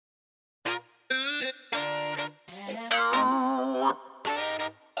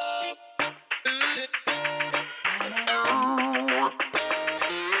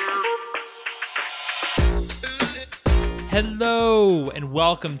Hello, and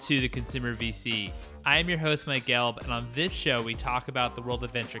welcome to the Consumer VC. I am your host, Mike Gelb, and on this show, we talk about the world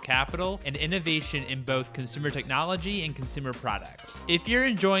of venture capital and innovation in both consumer technology and consumer products. If you're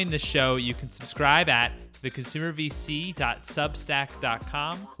enjoying the show, you can subscribe at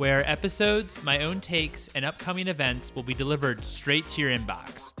theconsumervc.substack.com, where episodes, my own takes, and upcoming events will be delivered straight to your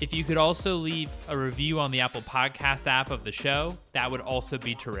inbox. If you could also leave a review on the Apple Podcast app of the show, that would also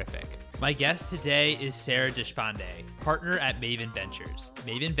be terrific. My guest today is Sara Deshpande, partner at Maven Ventures.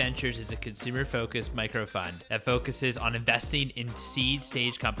 Maven Ventures is a consumer-focused microfund that focuses on investing in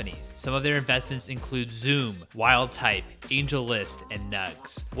seed-stage companies. Some of their investments include Zoom, WildType, AngelList, and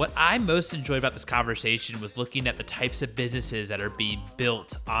Nugs. What I most enjoyed about this conversation was looking at the types of businesses that are being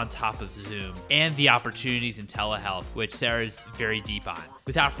built on top of Zoom and the opportunities in telehealth, which Sara is very deep on.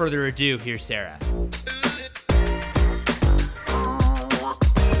 Without further ado, here's Sara.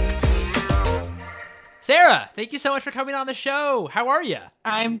 Sara, thank you so much for coming on the show. How are you?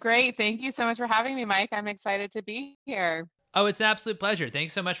 I'm great. Thank you so much for having me, Mike. I'm excited to be here. Oh, it's an absolute pleasure.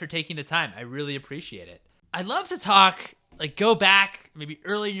 Thanks so much for taking the time. I really appreciate it. I'd love to talk, go back maybe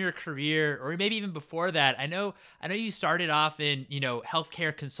early in your career or maybe even before that. I know you started off in,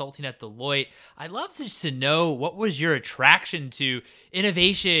 healthcare consulting at Deloitte. I'd love to know what was your attraction to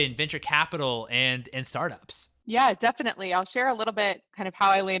innovation, venture capital, and startups. Yeah, definitely. I'll share a little bit kind of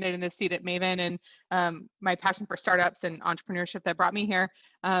how I landed in this seat at Maven and my passion for startups and entrepreneurship that brought me here.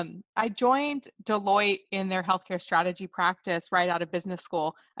 I joined Deloitte in their healthcare strategy practice right out of business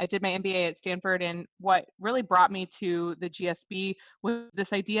school. I did my MBA at Stanford, and what really brought me to the GSB was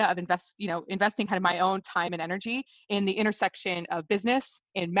this idea of investing kind of my own time and energy in the intersection of business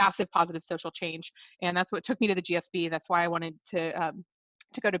and massive positive social change. And that's what took me to the GSB. That's why I wanted to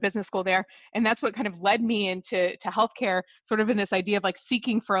go to business school there. And that's what kind of led me into healthcare, sort of in this idea of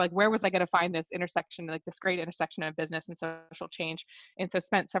seeking for where was I going to find this intersection, this great intersection of business and social change. And so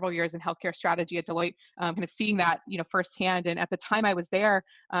spent several years in healthcare strategy at Deloitte, kind of seeing that, firsthand. And at the time I was there,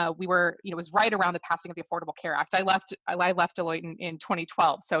 we were, it was right around the passing of the Affordable Care Act. I left Deloitte in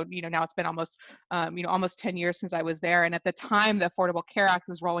 2012. So, now it's been almost 10 years since I was there. And at the time, the Affordable Care Act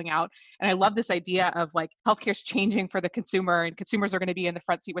was rolling out. And I love this idea of healthcare's changing for the consumer, and consumers are going to be in the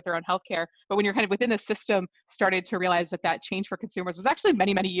front seat with their own healthcare. But when you're kind of within the system, started to realize that change for consumers was actually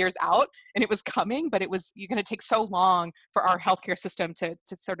many, many years out, and it was coming, but you're going to take so long for our healthcare system to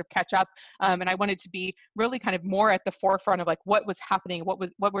sort of catch up. And I wanted to be really kind of more at the forefront of what was happening,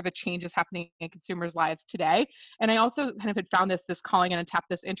 what were the changes happening in consumers' lives today. And I also kind of had found this calling and untapped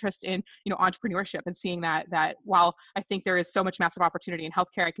this interest in entrepreneurship, and seeing that while I think there is so much massive opportunity in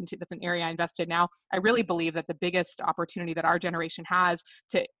healthcare, that's an area I invested now. I really believe that the biggest opportunity that our generation has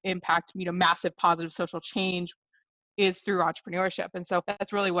to impact massive positive social change is through entrepreneurship. And so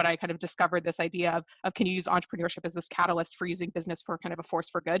that's really what I kind of discovered, this idea of can you use entrepreneurship as this catalyst for using business for kind of a force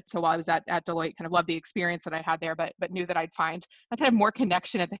for good. So while I was at Deloitte, kind of loved the experience that I had there, but knew that I'd find a kind of more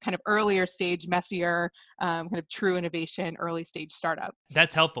connection at the kind of earlier stage, messier, kind of true innovation, early stage startup.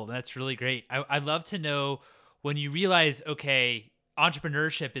 That's helpful. That's really great. I'd love to know when you realize, okay,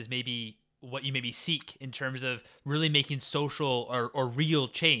 entrepreneurship is maybe what you maybe seek in terms of really making social or real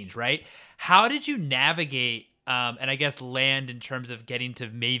change, right? How did you navigate and I guess land in terms of getting to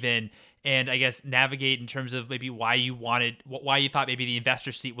Maven, and I guess navigate in terms of maybe why you thought maybe the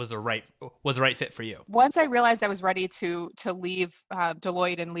investor seat was the right fit for you? Once I realized I was ready to leave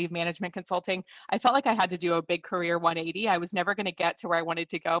Deloitte and leave management consulting, I felt like I had to do a big career 180. I was never going to get to where I wanted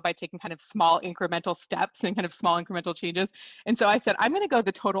to go by taking kind of small incremental steps and kind of small incremental changes. And so I said, I'm going to go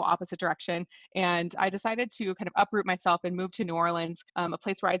the total opposite direction. And I decided to kind of uproot myself and move to New Orleans, a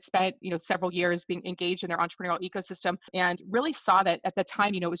place where I'd spent, several years being engaged in their entrepreneurial ecosystem, and really saw that at the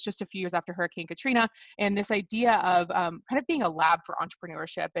time, it was just a few years after Hurricane Katrina, and this idea of kind of being a lab for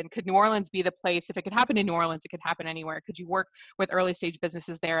entrepreneurship. And could New Orleans be the place? If it could happen in New Orleans, it could happen anywhere. Could you work with early stage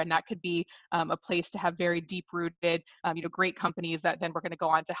businesses there? And that could be a place to have very deep rooted, great companies that then were going to go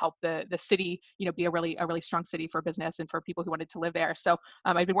on to help the city, be a really strong city for business and for people who wanted to live there. So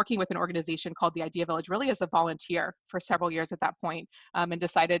I've been working with an organization called the Idea Village really as a volunteer for several years at that point, and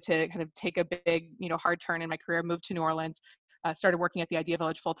decided to kind of take a big, hard turn in my career, move to New Orleans, started working at the Idea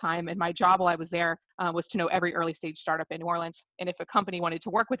Village full time. And my job while I was there was to know every early stage startup in New Orleans. And if a company wanted to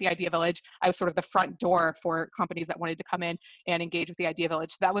work with the Idea Village, I was sort of the front door for companies that wanted to come in and engage with the Idea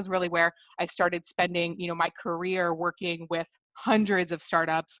Village. So that was really where I started spending, my career working with hundreds of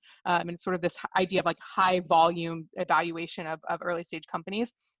startups, and sort of this idea of like high volume evaluation of early stage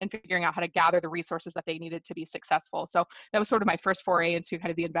companies and figuring out how to gather the resources that they needed to be successful. So that was sort of my first foray into kind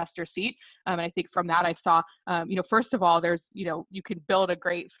of the investor seat. And I think from that I saw, first of all, there's, you can build a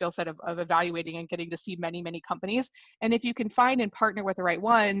great skill set of evaluating and getting to see many, many companies. And if you can find and partner with the right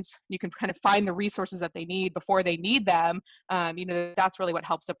ones, you can kind of find the resources that they need before they need them. That's really what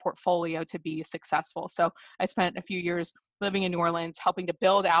helps a portfolio to be successful. So I spent a few years living in New Orleans, helping to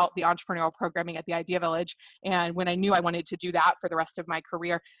build out the entrepreneurial programming at the Idea Village. And when I knew I wanted to do that for the rest of my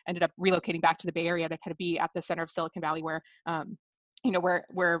career, ended up relocating back to the Bay Area to kind of be at the center of Silicon Valley, where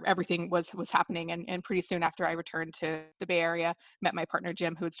everything was happening. And pretty soon after I returned to the Bay Area, met my partner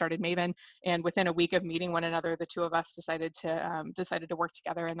Jim, who had started Maven. And within a week of meeting one another, the two of us decided to work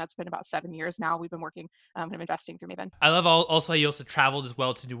together. And that's been about 7 years now. We've been working and investing through Maven. I love also you also traveled as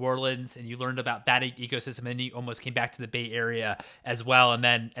well to New Orleans and you learned about that ecosystem, and then you almost came back to the Bay Area as well, and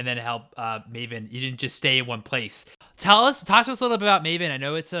then help Maven. You didn't just stay in one place. Talk to us a little bit about Maven. I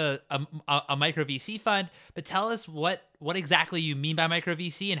know it's a micro VC fund, but tell us what exactly you mean by micro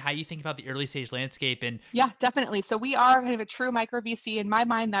VC and how you think about the early stage landscape. And Yeah, definitely. So we are kind of a true micro VC. In my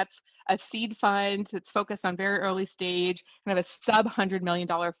mind, that's a seed fund that's focused on very early stage, kind of a sub $100 million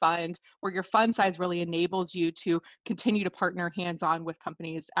fund where your fund size really enables you to continue to partner hands-on with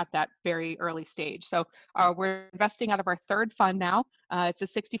companies at that very early stage. So we're investing out of our third fund now. It's a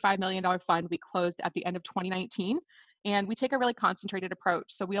 $65 million fund. We closed at the end of 2019. And we take a really concentrated approach.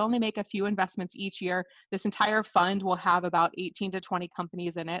 So we only make a few investments each year. This entire fund will have about 18 to 20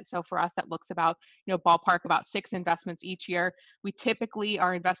 companies in it. So for us, that looks about, ballpark about 6 investments each year. We typically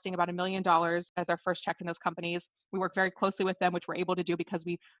are investing about $1 million as our first check in those companies. We work very closely with them, which we're able to do because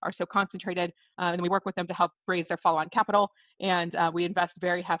we are so concentrated. And we work with them to help raise their follow-on capital. And we invest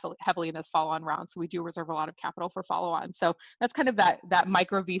very heavily in those follow-on rounds. So we do reserve a lot of capital for follow-on. So that's kind of that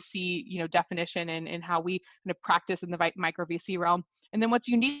micro VC, definition and how we kind of practice in the micro VC realm. And then what's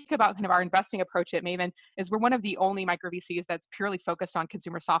unique about kind of our investing approach at Maven is we're one of the only micro VCs that's purely focused on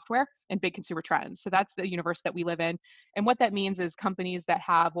consumer software and big consumer trends. So that's the universe that we live in. And what that means is companies that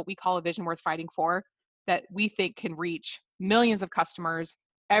have what we call a vision worth fighting for, that we think can reach millions of customers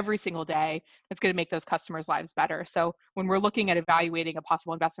every single day, that's going to make those customers' lives better. So when we're looking at evaluating a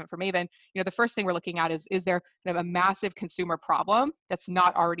possible investment for Maven, the first thing we're looking at is there kind of a massive consumer problem that's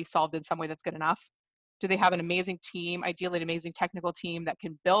not already solved in some way that's good enough? Do they have an amazing team, ideally an amazing technical team that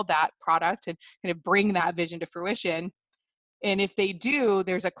can build that product and kind of bring that vision to fruition? And if they do,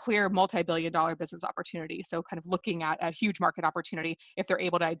 there's a clear multi-billion-dollar business opportunity. So kind of looking at a huge market opportunity, if they're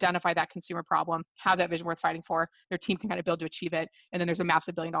able to identify that consumer problem, have that vision worth fighting for, their team can kind of build to achieve it. And then there's a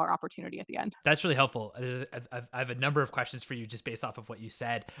massive billion-dollar opportunity at the end. That's really helpful. I have a number of questions for you just based off of what you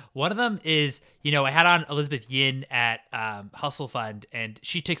said. One of them is, I had on Elizabeth Yin at Hustle Fund, and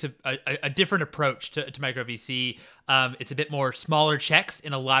she takes a different approach to micro VC. It's a bit more smaller checks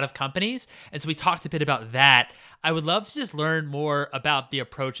in a lot of companies. And so we talked a bit about that. I would love to just learn more about the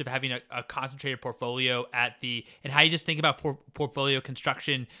approach of having a concentrated portfolio and how you just think about portfolio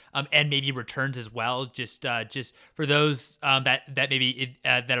construction and maybe returns as well. Just for those that maybe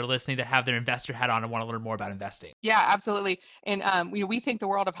that are listening that have their investor hat on and want to learn more about investing. Yeah, absolutely. And we think the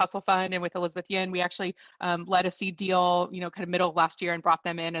world of Hustle Fund, and with Elizabeth Yin, we actually led a seed deal, kind of middle of last year, and brought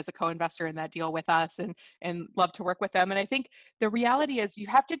them in as a co-investor in that deal with us, and love to work with them. And I think the reality is you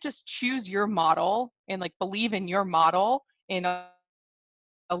have to just choose your model and like believe in your model and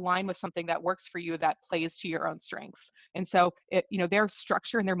align with something that works for you that plays to your own strengths. And so their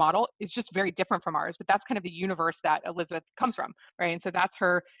structure and their model is just very different from ours, but that's kind of the universe that Elizabeth comes from, right? And so that's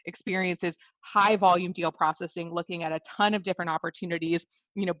her experience, is high volume deal processing, looking at a ton of different opportunities,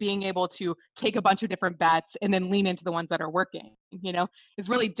 being able to take a bunch of different bets and then lean into the ones that are working, is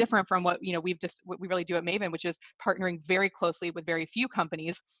really different from what what we really do at Maven, which is partnering very closely with very few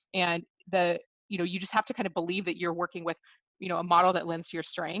companies. And you just have to kind of believe that you're working with a model that lends to your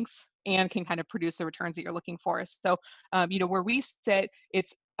strengths and can kind of produce the returns that you're looking for. So where we sit,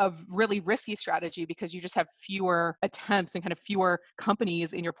 it's a really risky strategy because you just have fewer attempts and kind of fewer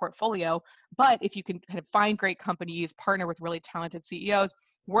companies in your portfolio. But if you can kind of find great companies, partner with really talented CEOs,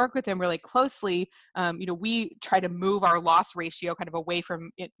 work with them really closely, we try to move our loss ratio kind of away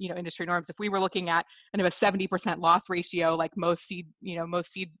from industry norms. If we were looking at kind of a 70% loss ratio, like most seed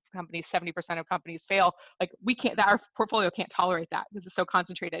companies, 70% of companies fail, like our portfolio can't tolerate that because it's so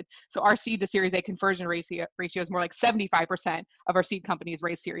concentrated. So our seed to Series A conversion ratio is more like 75% of our seed companies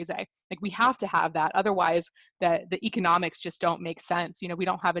raise Series A. Like we have to have that. Otherwise, the economics just don't make sense. We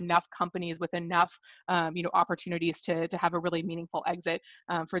don't have enough companies with enough, opportunities to have a really meaningful exit,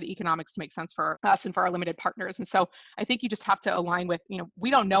 for the economics to make sense for us and for our limited partners. And so I think you just have to align with,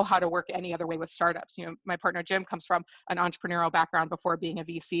 we don't know how to work any other way with startups. My partner Jim comes from an entrepreneurial background before being a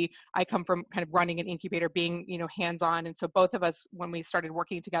VC. I come from kind of running an incubator, being, hands-on. And so both of us, when we started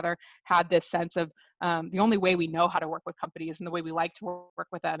working together, had this sense of, the only way we know how to work with companies and the way we like to work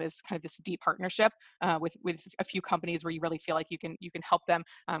with them is kind of this deep partnership, with a few companies where you really feel like you can help them,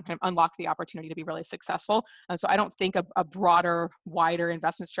 kind of unlock the opportunity to be really successful. So I don't think a broader, wider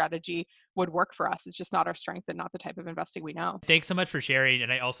investment strategy would work for us. It's just not our strength and not the type of investing we know. Thanks so much for sharing.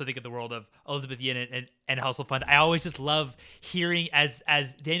 And I also think of the world of Elizabeth Yin and Hustle Fund. I always just love hearing, as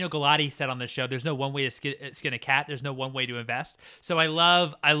Daniel Galati said on the show, there's no one way to skin a cat. There's no one way to invest. So I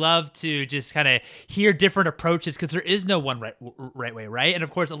love to just kind of hear different approaches, because there is no one right way, right? And of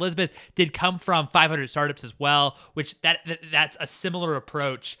course, Elizabeth did come from 500 startups as well, which that's a similar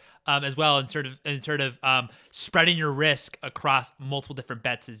approach, as well, and sort of spreading your risk across multiple different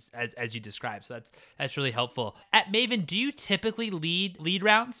bets as you described. So that's really helpful. At Maven, do you typically lead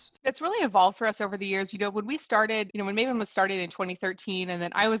rounds? It's really evolved for us over the years. When we started, when Maven was started in 2013, and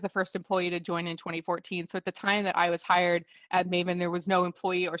then I was the first employee to join in 2014. So at the time that I was hired at Maven, there was no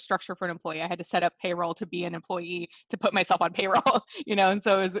employee or structure for an employee. I had to set up payroll to be an employee to put myself on payroll, and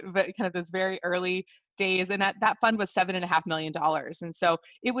so it was kind of this very early days. And that fund was $7.5 million. And so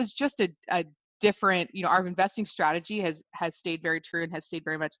it was just a different, our investing strategy has stayed very true and has stayed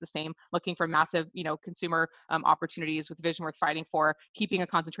very much the same, looking for massive, consumer, opportunities with vision worth fighting for, keeping a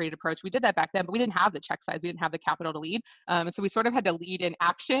concentrated approach. We did that back then, but we didn't have the check size. We didn't have the capital to lead. And so we sort of had to lead in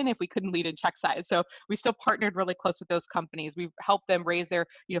action if we couldn't lead in check size. So we still partnered really close with those companies. We've helped them raise their,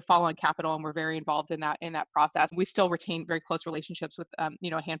 follow-on capital, and we're very involved in that process. We still retain very close relationships with, a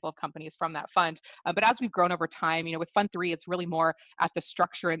handful of companies from that fund. But as we've grown over time, with Fund 3, it's really more at the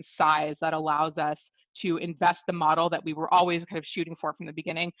structure and size that allows us to invest the model that we were always kind of shooting for from the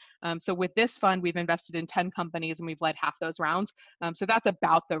beginning. So with this fund, we've invested in 10 companies and we've led half those rounds. So that's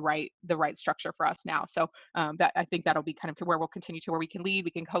about the right structure for us now. So that I think that'll be kind of where we'll continue to, where we can lead,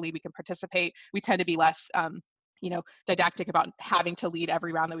 we can co-lead, we can participate. We tend to be less didactic about having to lead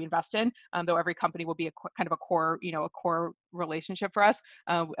every round that we invest in, though every company will be kind of a core relationship for us.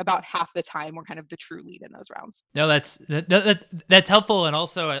 About half the time, we're kind of the true lead in those rounds. No, that's helpful. And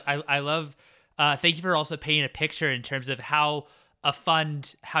also I love, thank you for also painting a picture in terms of how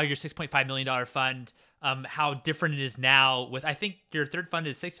how your $6.5 million fund, how different it is now with, I think your third fund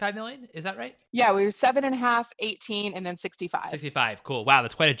is 65 million. Is that right? Yeah, we were 7.5, 18, and then 65. 65. Cool. Wow.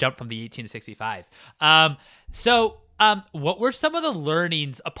 That's quite a jump from the 18 to 65. What were some of the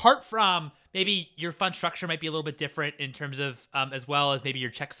learnings, apart from maybe your fund structure might be a little bit different in terms of, as well as maybe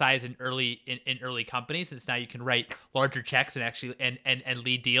your check size in early companies, since now you can write larger checks and actually and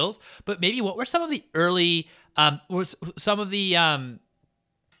lead deals. But maybe what were some of the early, some of the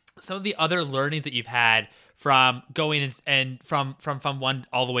other learnings that you've had from going and from Fund 1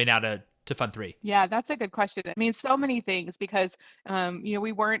 all the way now to Fund 3? Yeah, that's a good question. I mean, so many things, because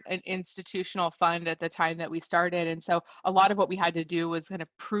we weren't an institutional fund at the time that we started, and so a lot of what we had to do was kind of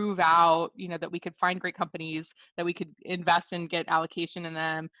prove out, that we could find great companies, that we could invest and get allocation in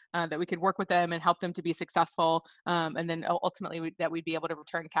them, that we could work with them and help them to be successful, and then ultimately that we'd be able to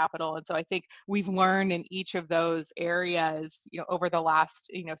return capital. And so I think we've learned in each of those areas, over the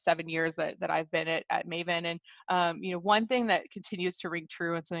last 7 years that I've been at Maven. And one thing that continues to ring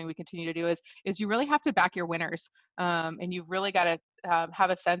true and something we continue to do is you really have to back your winners, and you've really got to have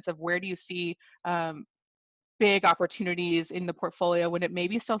a sense of where do you see big opportunities in the portfolio when it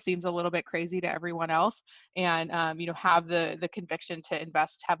maybe still seems a little bit crazy to everyone else, and have the conviction to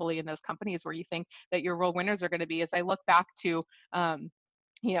invest heavily in those companies where you think that your real winners are going to be. As I look back to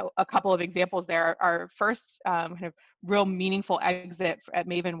a couple of examples there. Our first kind of real meaningful exit at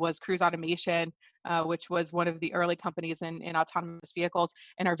Maven was Cruise Automation, which was one of the early companies in autonomous vehicles.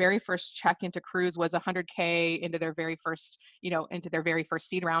 And our very first check into Cruise was 100K into their very first,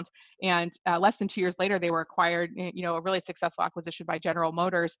 seed round. And less than 2 years later, they were acquired, a really successful acquisition by General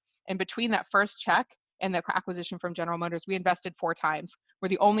Motors. And between that first check and the acquisition from General Motors, we invested 4 times. We're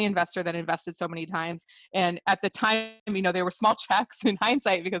the only investor that invested so many times. And at the time, they were small checks in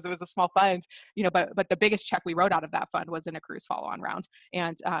hindsight because it was a small fund, but the biggest check we wrote out of that fund was in a Cruise follow-on round.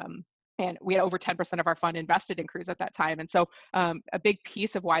 And And we had over 10% of our fund invested in cruise at that time. And so a big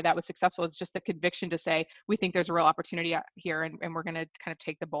piece of why that was successful is just the conviction to say, we think there's a real opportunity here, and we're going to kind of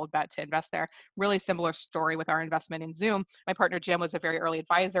take the bold bet to invest there. Really similar story with our investment in Zoom. My partner Jim was a very early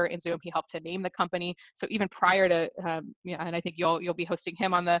advisor in Zoom. He helped to name the company. So even prior to, and I think you'll be hosting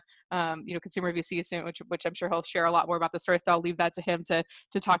him on the consumer VC soon, which I'm sure he'll share a lot more about the story. So I'll leave that to him to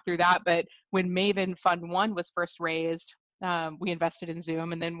talk through that. But when Maven Fund One was first raised, we invested in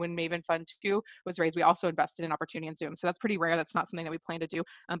Zoom. And then when Maven Fund 2 was raised, we also invested in opportunity in Zoom. So that's pretty rare. That's not something that we plan to do.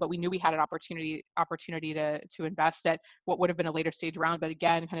 But we knew we had an opportunity to invest at what would have been a later stage round. But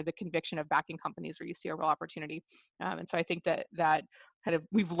again, kind of the conviction of backing companies where you see a real opportunity. And so I think that kind of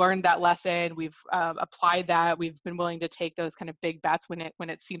we've learned that lesson. We've applied that. We've been willing to take those kind of big bets when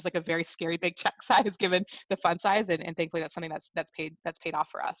it seems like a very scary big check size given the fund size. And thankfully that's something that's paid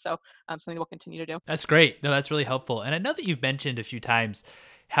off for us. So something we'll continue to do. That's great. No, that's really helpful. And I know that you've mentioned a few times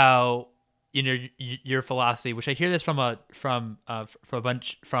how your philosophy, which I hear this from a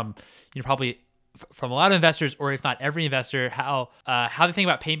bunch from probably from a lot of investors, or if not every investor, how they think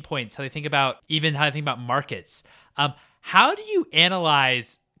about pain points, how they think about markets. How do you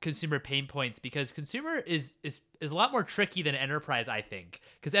analyze consumer pain points? Because consumer is a lot more tricky than enterprise, I think.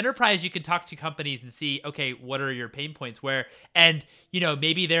 Because enterprise, you can talk to companies and see, okay, what are your pain points? Maybe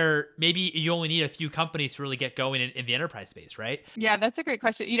you only need a few companies to really get going in the enterprise space, right? Yeah, that's a great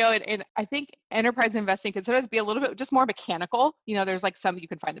question. And I think enterprise investing can sometimes be a little bit just more mechanical. There's like you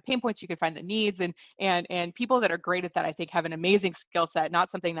can find the pain points, you can find the needs, and people that are great at that, I think, have an amazing skill set. Not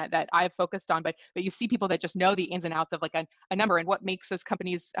something that I've focused on, but you see people that just know the ins and outs of like a number and what makes those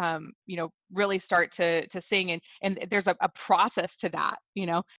companies, really start to sing. And there's a process to that.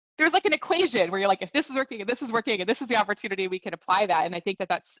 There's like an equation where you're like, if this is working and this is working and this is the opportunity, we can apply that. And I think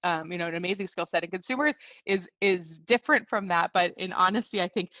that's an amazing skill set. And consumers is different from that, but in honesty, I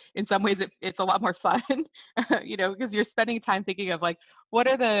think in some ways it's a lot more fun, because you're spending time thinking of like, what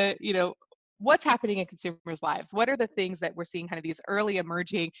are the what's happening in consumers' lives? What are the things that we're seeing kind of these early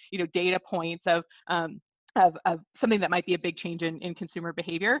emerging data points of something that might be a big change in consumer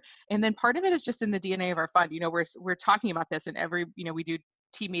behavior. And then part of it is just in the DNA of our fund. We're talking about this in every, we do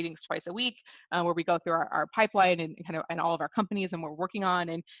team meetings twice a week, where we go through our pipeline and kind of and all of our companies and we're working on.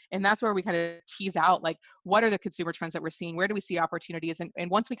 And that's where we kind of tease out like, what are the consumer trends that we're seeing? Where do we see opportunities?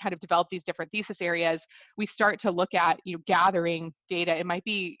 And once we kind of develop these different thesis areas, we start to look at, gathering data. It might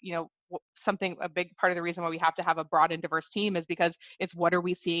be, a big part of the reason why we have to have a broad and diverse team is because it's what are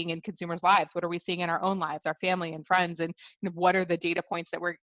we seeing in consumers' lives? What are we seeing in our own lives, our family and friends? And what are the data points that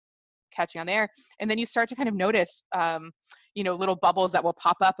we're catching on there? And then you start to kind of notice, little bubbles that will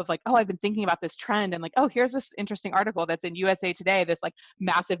pop up of like, oh, I've been thinking about this trend, and like, oh, here's this interesting article that's in USA Today, this like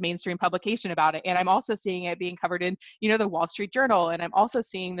massive mainstream publication about it. And I'm also seeing it being covered in, the Wall Street Journal. And I'm also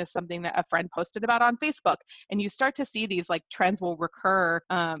seeing this something that a friend posted about on Facebook. And you start to see these like trends will recur,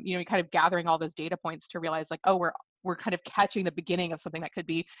 kind of gathering all those data points to realize like, oh, we're kind of catching the beginning of something that could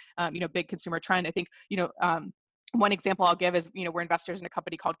be, big consumer trend. I think, one example I'll give is, we're investors in a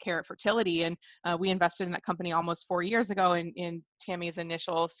company called Carrot Fertility, and we invested in that company almost 4 years ago in Tammy's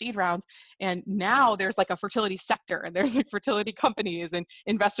initial seed round. And now there's like a fertility sector, and there's like fertility companies, and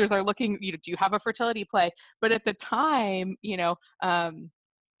investors are looking, do you have a fertility play? But at the time, I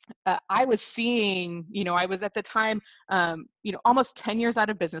was seeing, I was at the time, almost 10 years out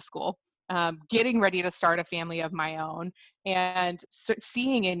of business school, getting ready to start a family of my own, and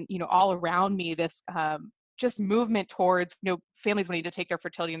seeing in, all around me this just movement towards, families wanting to take their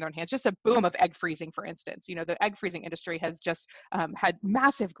fertility in their own hands. Just a boom of egg freezing, for instance. The egg freezing industry has just had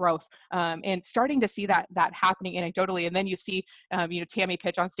massive growth, and starting to see that happening anecdotally. And then you see, Tammy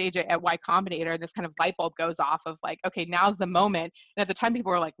pitch on stage at Y Combinator, and this kind of light bulb goes off of like, okay, now's the moment. And at the time,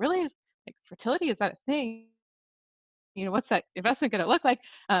 people were like, really? Like fertility, is that a thing? What's that investment going to look like?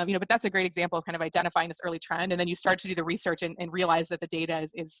 But that's a great example of kind of identifying this early trend. And then you start to do the research and realize that the data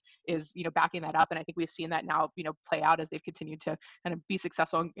is backing that up. And I think we've seen that now, play out as they've continued to kind of be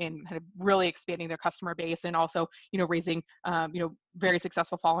successful in kind of really expanding their customer base, and also, raising, very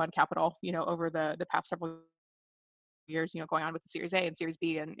successful follow-on capital, over the past several years, going on with the Series A and Series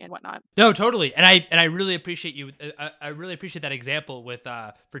B and whatnot. No, totally. And I really appreciate you. I really appreciate that example with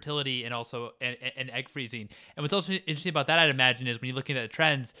fertility and also and egg freezing. And what's also interesting about that, I'd imagine, is when you're looking at the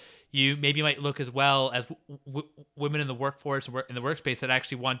trends, you maybe might look as well as women in the workforce in the workspace that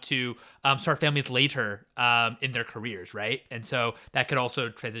actually want to start families later in their careers, right? And so that could also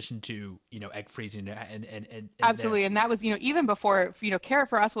transition to egg freezing and there. Absolutely. And that was, even before, care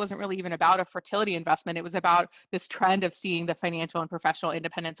for us wasn't really even about a fertility investment. It was about this trend of seeing the financial and professional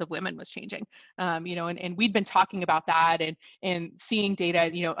independence of women was changing. And we'd been talking about that and seeing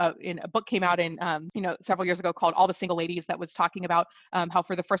data, in a book came out in, several years ago called All the Single Ladies that was talking about how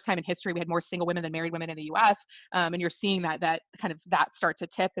for the first time in history, we had more single women than married women in the US. And you're seeing that kind of that start to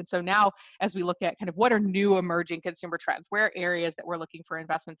tip. And so now as we look at kind of what are new emerging consumer trends, where are areas that we're looking for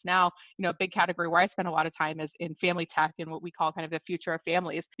investments now, a big category where I spend a lot of time is in family tech and what we call kind of the future of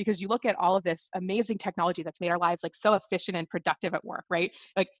families, because you look at all of this amazing technology that's made our lives like so efficient and productive at work, right?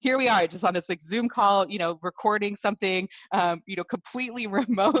 Like here we are just on this like Zoom call, recording something, completely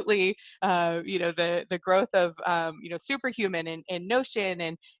remotely, the growth of, Superhuman and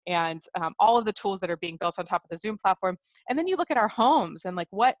Notion and all of the tools that are being built on top of the Zoom platform. And then you look at our homes and like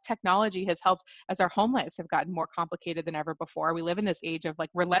what technology has helped as our home lives have gotten more complicated than ever before. We live in this age of like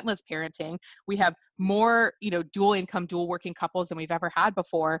relentless parenting. We have more, dual income, dual working couples than we've ever had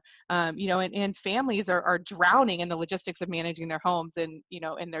before. And families are drowning in the logistics of managing their homes and,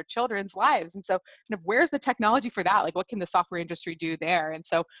 in their children's lives. And so kind of where's the technology for that? Like what can the software industry do there? And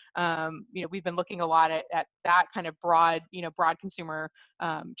so, we've been looking a lot at that kind of broad consumer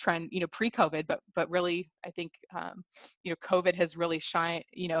trend, pre-COVID, but really, I think, COVID has really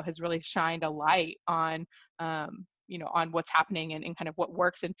shined a light on, on what's happening and kind of what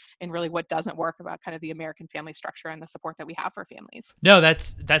works and really what doesn't work about kind of the American family structure and the support that we have for families. No,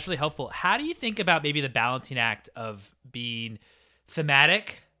 that's really helpful. How do you think about maybe the balancing act of being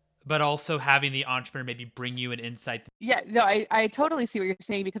thematic, but also having the entrepreneur maybe bring you an insight? Yeah, no, I totally see what you're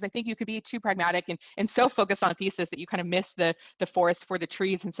saying because I think you could be too pragmatic and so focused on a thesis that you kind of miss the forest for the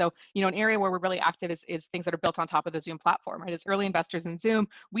trees. And so, an area where we're really active is things that are built on top of the Zoom platform, right? As early investors in Zoom,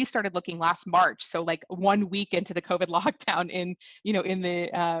 we started looking last March. So like 1 week into the COVID lockdown in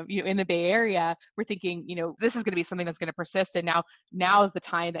the Bay Area, we're thinking, this is going to be something that's going to persist. And now is the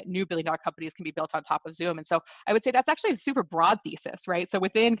time that new billion-dollar companies can be built on top of Zoom. And so I would say that's actually a super broad thesis, right? So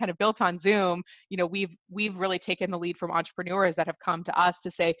within kind of built on Zoom, we've really taken the lead from entrepreneurs that have come to us to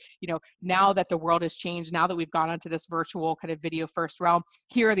say, now that the world has changed, now that we've gone onto this virtual kind of video first realm,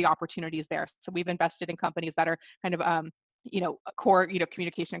 here are the opportunities there. So we've invested in companies that are kind of core,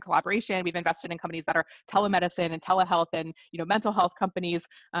 communication and collaboration. We've invested in companies that are telemedicine and telehealth and, mental health companies.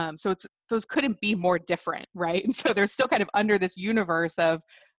 So those couldn't be more different, right? And so they're still kind of under this universe of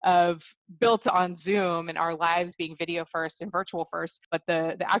built on Zoom and our lives being video first and virtual first, but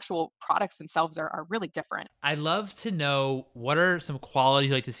the actual products themselves are really different. I'd love to know what are some qualities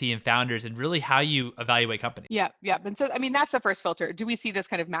you like to see in founders and really how you evaluate companies. Yeah, yeah. And so, I mean, that's the first filter. Do we see this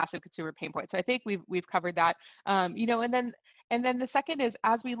kind of massive consumer pain point? So I think we've covered that. And then the second is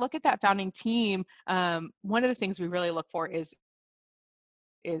as we look at that founding team, one of the things we really look for is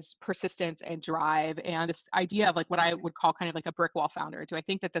persistence and drive and this idea of like what I would call kind of like a brick wall founder. Do I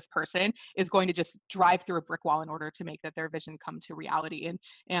think that this person is going to just drive through a brick wall in order to make that their vision come to reality?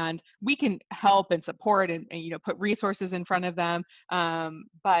 And we can help and support and put resources in front of them.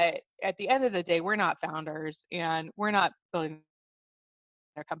 But at the end of the day, we're not founders and we're not building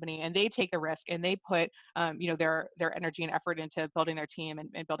their company, and they take the risk and they put their energy and effort into building their team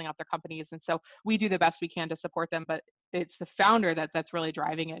and building up their companies. And so we do the best we can to support them, but it's the founder that's really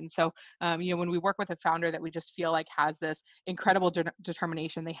driving it. And so when we work with a founder that we just feel like has this incredible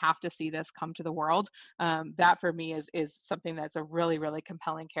determination, they have to see this come to the world. That for me is something that's a really really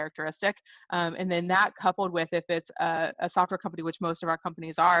compelling characteristic. And then that coupled with if it's a software company, which most of our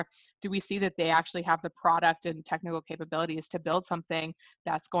companies are, do we see that they actually have the product and technical capabilities to build something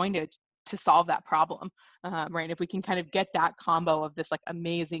that's going to solve that problem, right? And if we can kind of get that combo of this like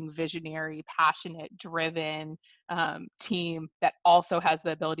amazing, visionary, passionate, driven team that also has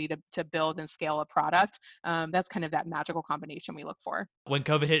the ability to build and scale a product, that's kind of that magical combination we look for. When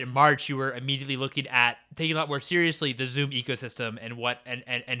COVID hit in March, you were immediately looking at taking a lot more seriously the Zoom ecosystem and what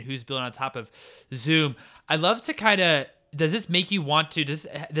and who's building on top of Zoom. I'd love to kind of does this make you want to does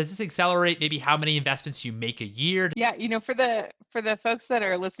this accelerate maybe how many investments you make a year? Yeah, for the folks that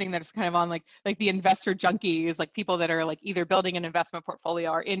are listening that is kind of on like the investor junkies, like people that are like either building an investment portfolio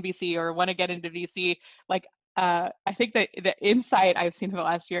or in VC or want to get into VC, like I think that the insight I've seen for the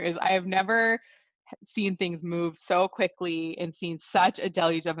last year is I have never seen things move so quickly and seen such a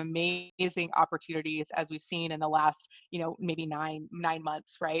deluge of amazing opportunities as we've seen in the last, maybe nine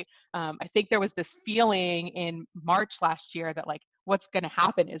months, right? I think there was this feeling in March last year that like, what's going to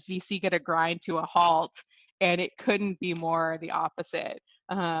happen is VC going to grind to a halt, and it couldn't be more the opposite.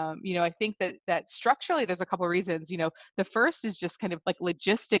 I think that structurally there's a couple of reasons. The first is just kind of like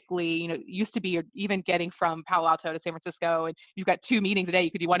logistically, it used to be you're even getting from Palo Alto to San Francisco, and you've got 2 meetings a day.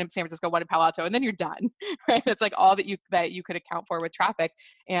 You could do one in San Francisco, one in Palo Alto, and then you're done, right? It's like all that you could account for with traffic.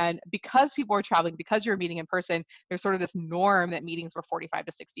 And because people were traveling, because you're meeting in person, there's sort of this norm that meetings were 45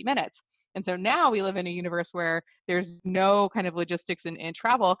 to 60 minutes. And so now we live in a universe where there's no kind of logistics and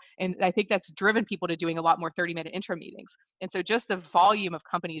travel. And I think that's driven people to doing a lot more 30-minute intro meetings. And so just the volume of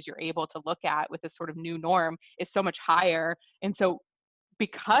companies you're able to look at with this sort of new norm is so much higher. And so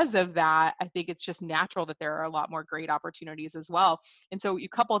because of that, I think it's just natural that there are a lot more great opportunities as well. And so you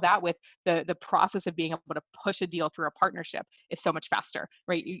couple that with the process of being able to push a deal through a partnership is so much faster,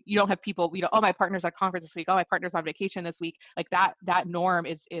 right? You don't have people, oh, my partner's at conference this week, oh, my partner's on vacation this week. Like that norm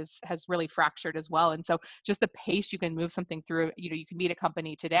is has really fractured as well. And so just the pace you can move something through, you can meet a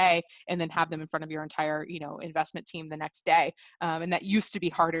company today and then have them in front of your entire, investment team the next day. And that used to be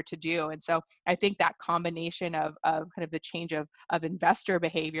harder to do. And so I think that combination of kind of the change of investor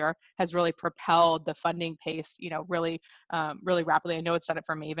behavior has really propelled the funding pace, really rapidly. I know it's done it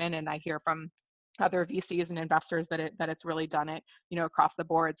for Maven, and I hear from other VCs and investors that it's really done it, across the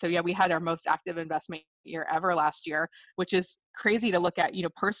board. So yeah, we had our most active investment year ever last year, which is crazy to look at,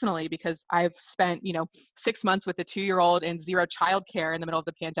 personally, because I've spent, 6 months with a 2-year-old and zero childcare in the middle of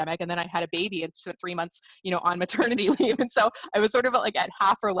the pandemic. And then I had a baby and spent 3 months, on maternity leave. And so I was sort of like at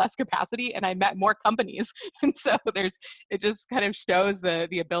half or less capacity, and I met more companies. And so it just kind of shows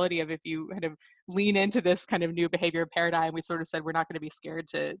the ability of, if you kind of lean into this kind of new behavior paradigm, we sort of said we're not going to be scared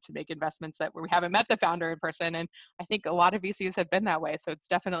to make investments that where we haven't met the founder in person. And I think a lot of VCs have been that way. So it's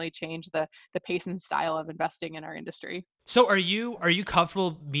definitely changed the pace and style of investing in our industry. So are you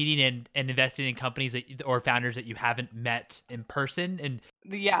comfortable meeting and investing in companies or founders that you haven't met in person? And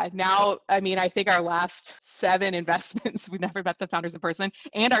Yeah, now, I mean, I think our last 7 investments, we've never met the founders in person,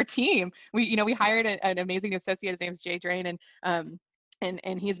 and our team. We hired an amazing associate. His name's Jay Drain,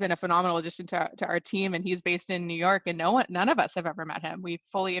 and he's been a phenomenal addition to our team. And he's based in New York, and none of us have ever met him. We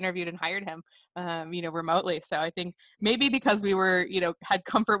fully interviewed and hired him, remotely. So I think maybe because we were, had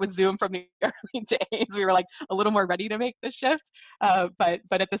comfort with Zoom from the early days, we were like a little more ready to make the shift. But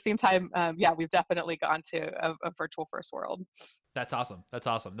at the same time, yeah, we've definitely gone to a virtual first world. that's awesome. That's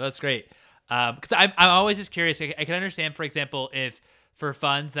awesome. That's great. Because I'm always just curious. I can understand, for example, if for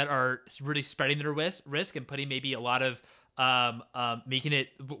funds that are really spreading their risk and putting maybe a lot of making it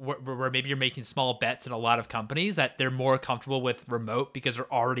where maybe you're making small bets in a lot of companies, that they're more comfortable with remote because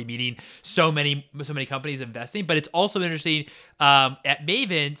they're already meeting so many companies investing. But it's also interesting at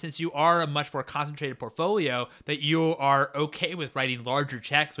Maven, since you are a much more concentrated portfolio, that you are okay with writing larger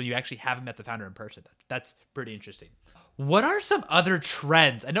checks when you actually haven't met the founder in person. That's pretty interesting. What are some other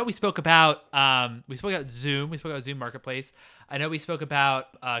trends? I know we spoke about Zoom Marketplace. I know we spoke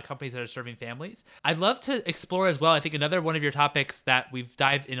about companies that are serving families. I'd love to explore as well. I think another one of your topics that we've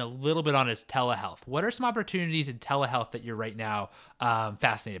dived in a little bit on is telehealth. What are some opportunities in telehealth that you're right now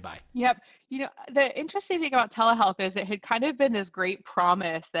fascinated by? Yep. The interesting thing about telehealth is it had kind of been this great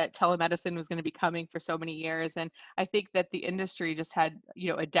promise that telemedicine was going to be coming for so many years. And I think that the industry just had,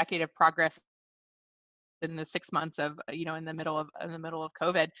 a decade of progress in the 6 months of, in the middle of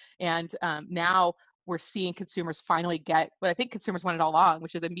COVID. And now we're seeing consumers finally get what I think consumers wanted all along,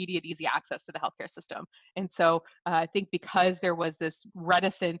 which is immediate, easy access to the healthcare system. And so I think because there was this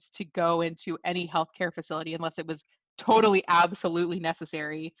reticence to go into any healthcare facility unless it was totally, absolutely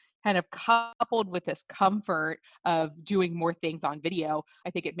necessary, kind of coupled with this comfort of doing more things on video,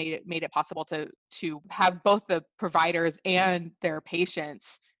 I think it made it possible to have both the providers and their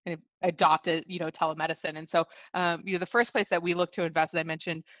patients kind of adopted, telemedicine. And so, the first place that we look to invest, as I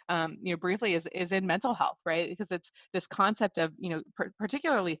mentioned, briefly, is in mental health, right? Because it's this concept of,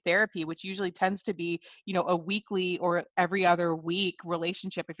 particularly therapy, which usually tends to be, a weekly or every other week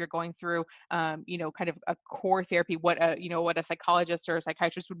relationship. If you're going through, kind of a core therapy, what a psychologist or a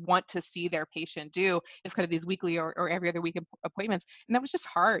psychiatrist would want to see their patient do is kind of these weekly or every other week appointments. And that was just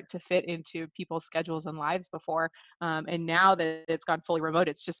hard to fit into people's schedules and lives before. And now that it's gone fully remote,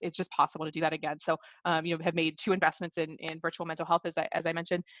 it's just possible to do that again. So, have made 2 investments in virtual mental health, as I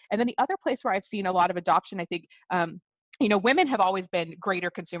mentioned. And then the other place where I've seen a lot of adoption, I think, women have always been greater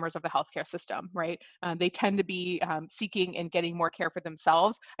consumers of the healthcare system, right? They tend to be seeking and getting more care for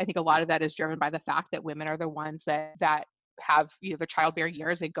themselves. I think a lot of that is driven by the fact that women are the ones that have, their childbearing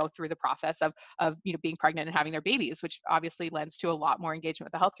years and go through the process of being pregnant and having their babies, which obviously lends to a lot more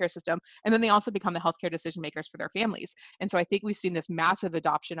engagement with the healthcare system. And then they also become the healthcare decision makers for their families. And so I think we've seen this massive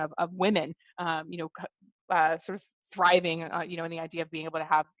adoption of women, sort of thriving, in the idea of being able to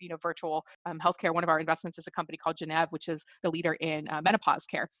have, virtual healthcare. One of our investments is a company called Geneve, which is the leader in menopause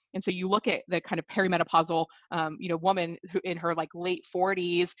care. And so you look at the kind of perimenopausal, woman who in her like late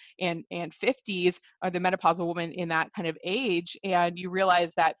 40s and 50s, the menopausal woman in that kind of age, and you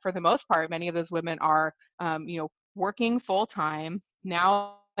realize that for the most part, many of those women are, working full time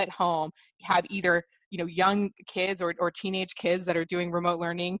now at home, have either young kids or teenage kids that are doing remote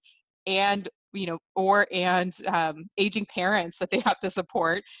learning, and aging parents that they have to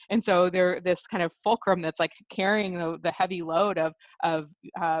support. And so they're this kind of fulcrum that's like carrying the heavy load of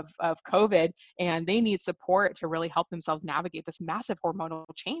COVID, and they need support to really help themselves navigate this massive hormonal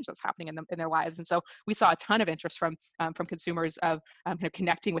change that's happening in their lives. And so we saw a ton of interest from consumers of kind of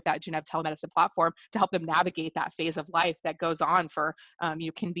connecting with that Geneve telemedicine platform to help them navigate that phase of life that goes on for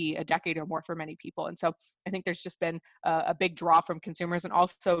can be a decade or more for many people. And so I think there's just been a big draw from consumers, and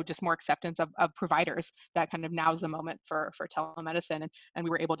also just more acceptance of providers that kind of now's the moment for telemedicine. And we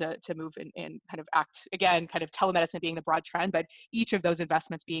were able to move and kind of act again, kind of telemedicine being the broad trend, but each of those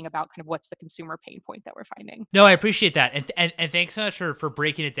investments being about kind of what's the consumer pain point that we're finding. No, I appreciate that. And thanks so much for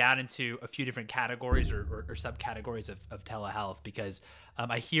breaking it down into a few different categories or subcategories of telehealth, because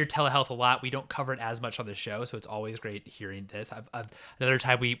I hear telehealth a lot. We don't cover it as much on the show, so it's always great hearing this. Another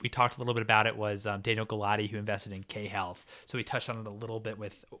time we talked a little bit about it was Daniel Galati, who invested in K Health. So we touched on it a little bit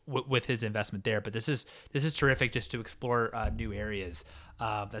with his investment there. But this is terrific just to explore new areas.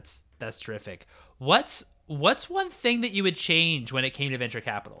 That's terrific. What's one thing that you would change when it came to venture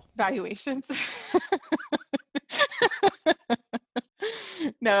capital? Valuations.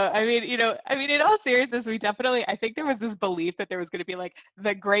 No, in all seriousness, I think there was this belief that there was going to be like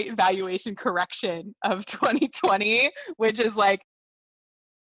the great valuation correction of 2020, which is like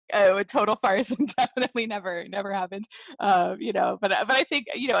a total farce and definitely never happened. But I think,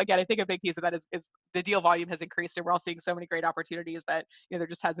 again, I think a big piece of that is the deal volume has increased, and we're all seeing so many great opportunities that, there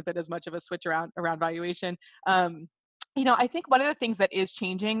just hasn't been as much of a switch around valuation. I think one of the things that is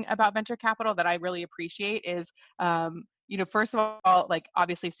changing about venture capital that I really appreciate is, first of all, like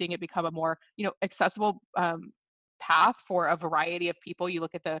obviously seeing it become a more, accessible path for a variety of people. You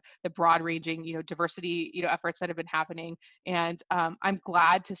look at the broad ranging, diversity, efforts that have been happening, and I'm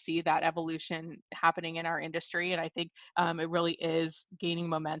glad to see that evolution happening in our industry. And I think it really is gaining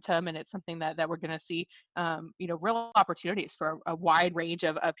momentum, and it's something that we're going to see, real opportunities for a wide range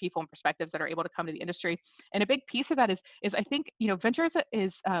of people and perspectives that are able to come to the industry. And a big piece of that is I think, venture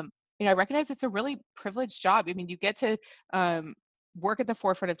is I recognize it's a really privileged job. I mean, you get to work at the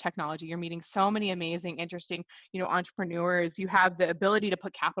forefront of technology. You're meeting so many amazing, interesting, entrepreneurs. You have the ability to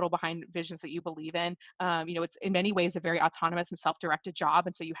put capital behind visions that you believe in. It's in many ways a very autonomous and self-directed job,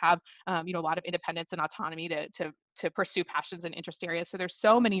 and so you have, a lot of independence and autonomy to pursue passions and interest areas. So there's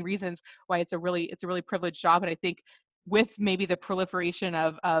so many reasons why it's a really privileged job. And I think with maybe the proliferation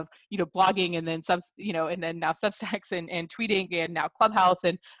of blogging, and then and then now Substacks and tweeting, and now Clubhouse,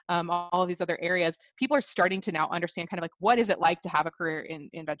 and all of these other areas, people are starting to now understand kind of like, what is it like to have a career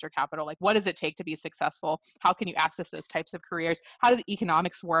in venture capital? Like, what does it take to be successful? How can you access those types of careers? How do the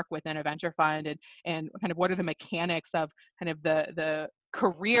economics work within a venture fund? And kind of what are the mechanics of kind of the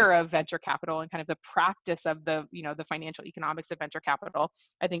career of venture capital, and kind of the practice of the financial economics of venture capital?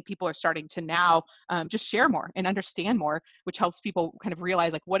 I think people are starting to now just share more and understand more, which helps people kind of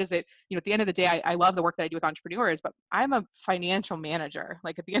realize like, what is it, at the end of the day, I love the work that I do with entrepreneurs, but I'm a financial manager.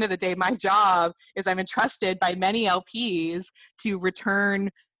 Like at the end of the day, my job is I'm entrusted by many LPs to return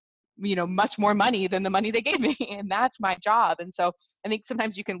much more money than the money they gave me, and that's my job. And so I think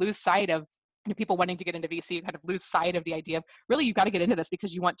sometimes you can lose sight of people wanting to get into VC, kind of lose sight of the idea of really you got to get into this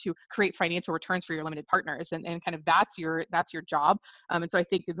because you want to create financial returns for your limited partners, and kind of that's your job. And so I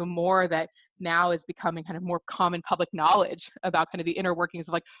think the more that now is becoming kind of more common public knowledge about kind of the inner workings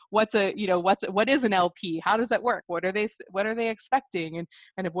of like, what is an LP? How does that work? What are they expecting? And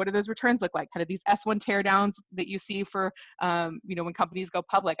kind of what do those returns look like? Kind of these S1 teardowns that you see for when companies go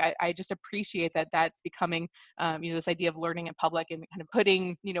public. I just appreciate that that's becoming this idea of learning in public, and kind of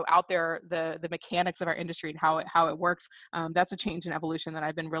putting out there the mechanics of our industry and how it works. That's a change and evolution that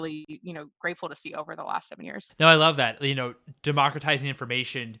I've been really grateful to see over the last 7 years. No, I love that. Democratizing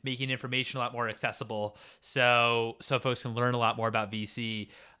information, making information a lot more accessible, so folks can learn a lot more about VC,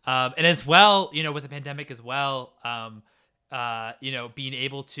 and as well, with the pandemic as well, being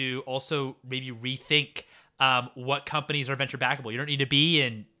able to also maybe rethink what companies are venture backable. You don't need to be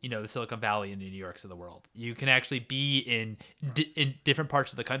in the Silicon Valley and the New Yorks of the world. You can actually be in different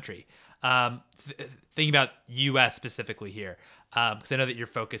parts of the country. Thinking about U.S. specifically here, because I know that your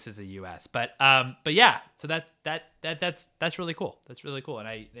focus is the U.S. But yeah, so that's really cool. That's really cool, and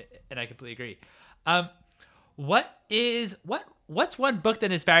I completely agree. What's one book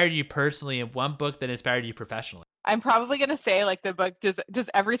that inspired you personally and one book that inspired you professionally? I'm probably gonna say like the book. Does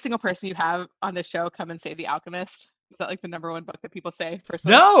every single person you have on the show come and say The Alchemist? Is that like the number one book that people say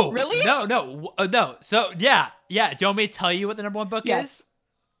personally? No, Really? no, no, no. So yeah. Do you want me to tell you what the number one book is? Yes.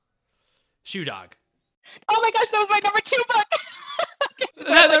 Shoe Dog. Oh my gosh, that was my number two book. Okay, so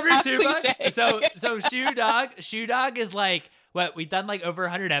I'm That like number half two book. cliche. So Okay. so Shoe Dog is like what we've done like over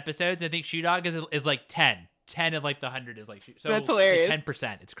 100 episodes. I think Shoe Dog is like 10. 10 of like the 100 is like That's so like hilarious. 10%. It's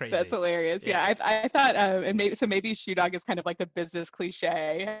That's crazy. hilarious. Yeah. Yeah, I thought, and maybe Shoe Dog is kind of like the business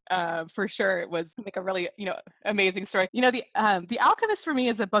cliche. For sure, it was like a really amazing story. The Alchemist for me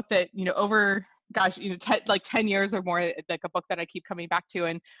is a book that over gosh like 10 years or more, like a book that I keep coming back to.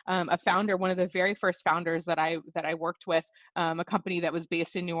 And a founder, one of the very first founders that I worked with, a company that was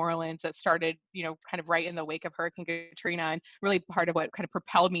based in New Orleans that started kind of right in the wake of Hurricane Katrina, and really part of what kind of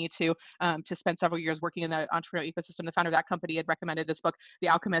propelled me to spend several years working in the entrepreneurial ecosystem. The founder of that company had recommended this book, The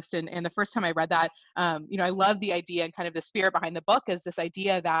Alchemist. And the first time I read that, I love the idea, and kind of the spirit behind the book is this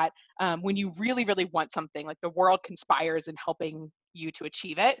idea that when you really, really want something, like the world conspires in helping you to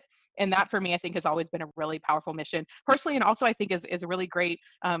achieve it. And that for me, I think has always been a really powerful mission personally. And also I think is a really great,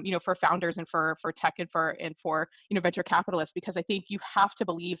 for founders and for tech and for venture capitalists, because I think you have to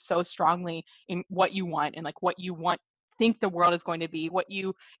believe so strongly in what you want, and like what you want think the world is going to be, what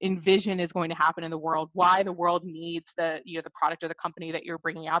you envision is going to happen in the world, why the world needs the product or the company that you're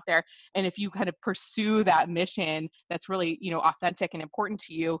bringing out there. And if you kind of pursue that mission that's really authentic and important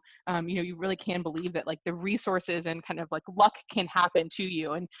to you, you really can believe that like the resources and kind of like luck can happen to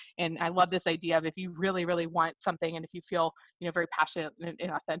you. And I love this idea of, if you really, really want something, and if you feel very passionate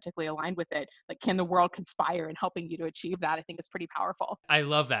and authentically aligned with it, like can the world conspire in helping you to achieve that? I think it's pretty powerful. I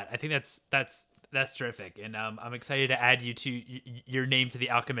love that. I think that's terrific, and I'm excited to add you to your name to the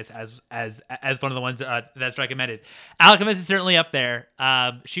Alchemist as one of the ones that's recommended. Alchemist is certainly up there.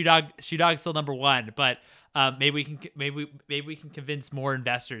 Shoe Dog's still number one, but maybe we can convince more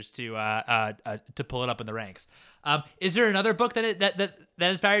investors to pull it up in the ranks. Is there another book that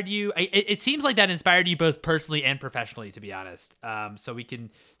inspired you? It seems like that inspired you both personally and professionally, to be honest. So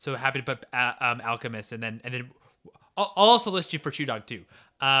happy to put Alchemist, and then I'll also list you for Shoe Dog too,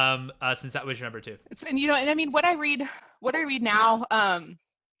 since that was your number two. And I mean, what I read now,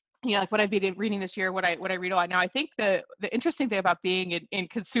 like what I've been reading this year, what I read a lot now. I think the interesting thing about being in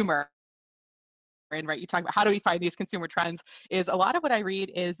consumer, and right, you talk about how do we find these consumer trends, is a lot of what I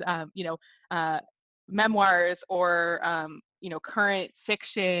read is uh, memoirs, or current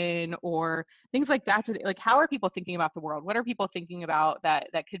fiction, or things like that. Like, how are people thinking about the world? What are people thinking about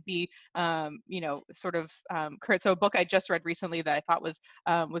that could be sort of current? So a book I just read recently that I thought was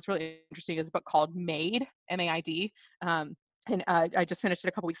really interesting is a book called Made, MAID. And I just finished it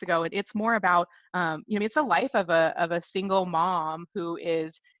a couple weeks ago, and it's more about it's a life of a single mom who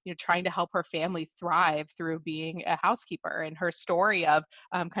is trying to help her family thrive through being a housekeeper, and her story of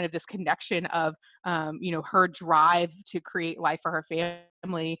kind of this connection of her drive to create life for her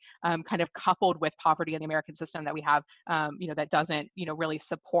family, kind of coupled with poverty in the American system that we have, that doesn't really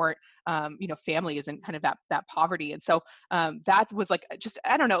support families, and kind of that poverty. And so that was like, just,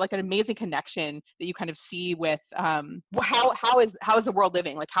 I don't know, like an amazing connection that you kind of see with how is the world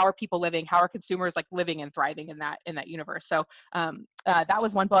living, like how are people living, how are consumers like living and thriving in that universe. So that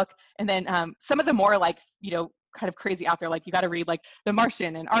was one book. And then some of the more like kind of crazy out there, like you got to read like The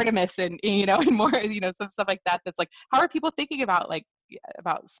Martian and Artemis, and and more some stuff like that, that's like, how are people thinking about like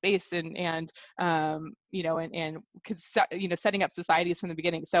about space, and setting up societies from the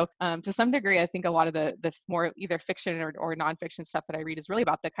beginning. So to some degree, I think a lot of the more either fiction or nonfiction stuff that I read is really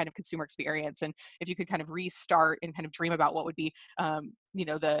about the kind of consumer experience. And if you could kind of restart and kind of dream about what would be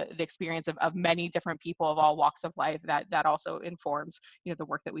the experience of many different people of all walks of life, that also informs the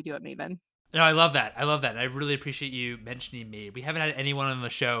work that we do at Maven. No, I love that. I love that. I really appreciate you mentioning me. We haven't had anyone on the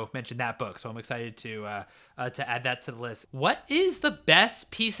show mention that book, so I'm excited to add that to the list. What is the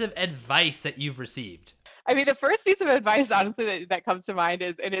best piece of advice that you've received? I mean, the first piece of advice, honestly, that comes to mind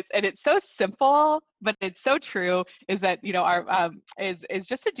is, and it's so simple, but it's so true, is that our is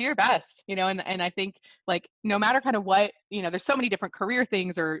just to do your best, and I think, like, no matter kind of what, there's so many different career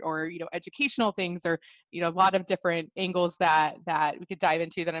things, or educational things, or a lot of different angles that we could dive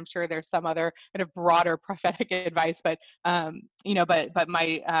into, that I'm sure there's some other kind of broader prophetic advice. But but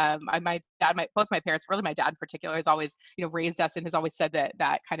my dad, both my parents, really my dad in particular, has always raised us, and has always said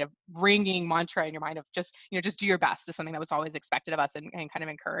that kind of ringing mantra in your mind of just do your best, is something that was always expected of us, and kind of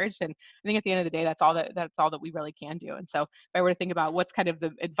encouraged. And I think at the end of the day, that's all that we really can do. And so if I were to think about what's kind of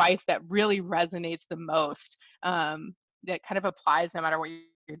the advice that really resonates the most, that kind of applies no matter what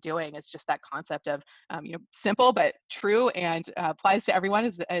doing. It's just that concept of, simple but true, and applies to everyone,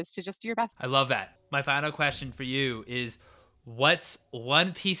 is to just do your best. I love that. My final question for you is, what's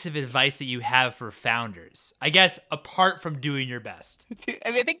one piece of advice that you have for founders? I guess apart from doing your best.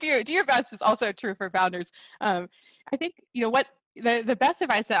 I think do your best is also true for founders. I think what the best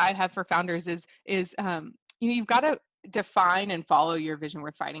advice that I have for founders is you've got to define and follow your vision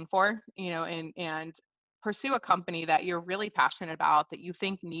worth fighting for. And pursue a company that you're really passionate about, that you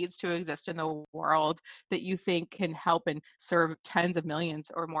think needs to exist in the world, that you think can help and serve tens of millions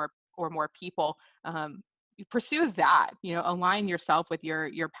or more people. You pursue that, align yourself with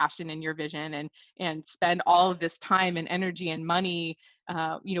your passion and your vision, and spend all of this time and energy and money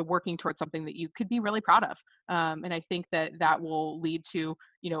working towards something that you could be really proud of. And I think that will lead to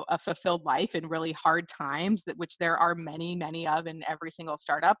a fulfilled life in really hard times, which there are many, many of in every single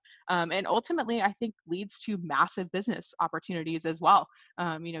startup. And ultimately, I think leads to massive business opportunities as well.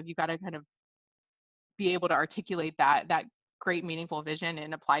 You've got to kind of be able to articulate that great meaningful vision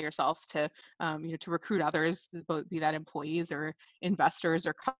and apply yourself to to recruit others, be that employees or investors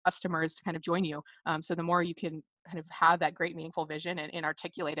or customers, to kind of join you. So the more you can kind of have that great meaningful vision and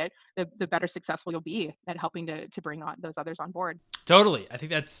articulate it, the better successful you'll be at helping to bring on those others on board. Totally. I think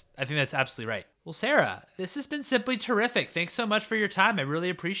that's absolutely right. Well, Sara, this has been simply terrific. Thanks so much for your time. I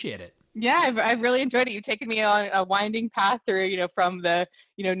really appreciate it. Yeah, I've really enjoyed it. You've taken me on a winding path through, from the,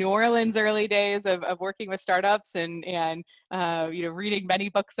 New Orleans early days of working with startups, and reading many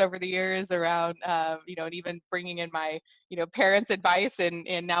books over the years around, and even bringing in my, parents' advice, and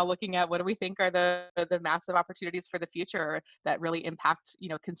now looking at what do we think are the massive opportunities for the future that really impact,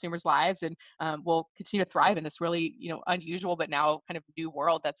 consumers' lives, and will continue to thrive in this really, unusual but now kind of new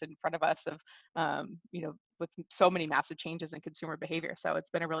world that's in front of us of, with so many massive changes in consumer behavior. So it's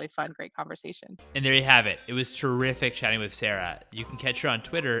been a really fun, great conversation. And there you have it. It was terrific chatting with Sara. You can catch her on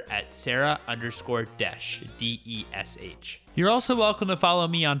Twitter at Sara_Desh, D-E-S-H. You're also welcome to follow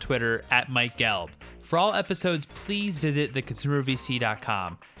me on Twitter at Mike Gelb. For all episodes, please visit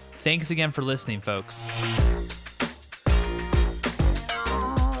theconsumervc.com. Thanks again for listening, folks.